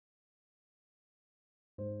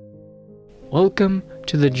Welcome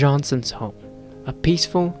to the Johnsons' home, a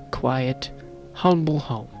peaceful, quiet, humble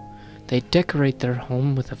home. They decorate their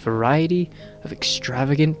home with a variety of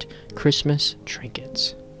extravagant Christmas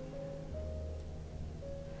trinkets.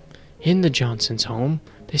 In the Johnsons' home,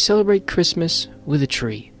 they celebrate Christmas with a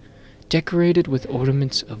tree, decorated with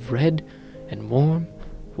ornaments of red and warm,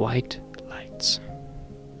 white lights.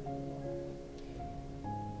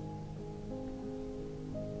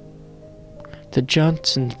 The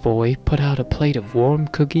Johnson's boy put out a plate of warm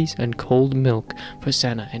cookies and cold milk for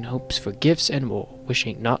Santa in hopes for gifts and more,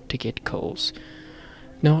 wishing not to get colds.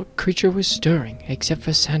 No creature was stirring except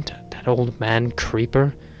for Santa, that old man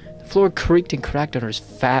creeper. The floor creaked and cracked under his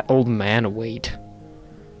fat old man weight.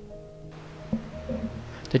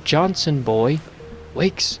 The Johnson boy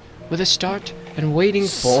wakes with a start and waiting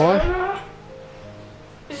for... Santa?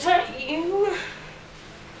 Is that you?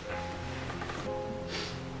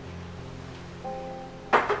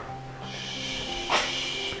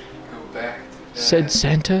 said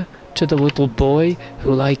Santa to the little boy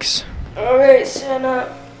who likes... Alright,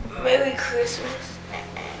 Santa. Merry Christmas.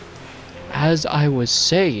 As I was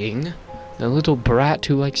saying, the little brat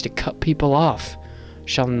who likes to cut people off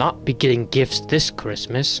shall not be getting gifts this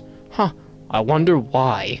Christmas. Huh, I wonder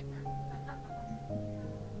why.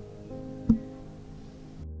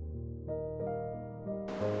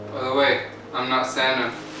 By the way, I'm not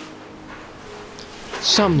Santa.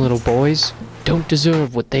 Some little boys don't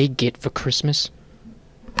deserve what they get for Christmas.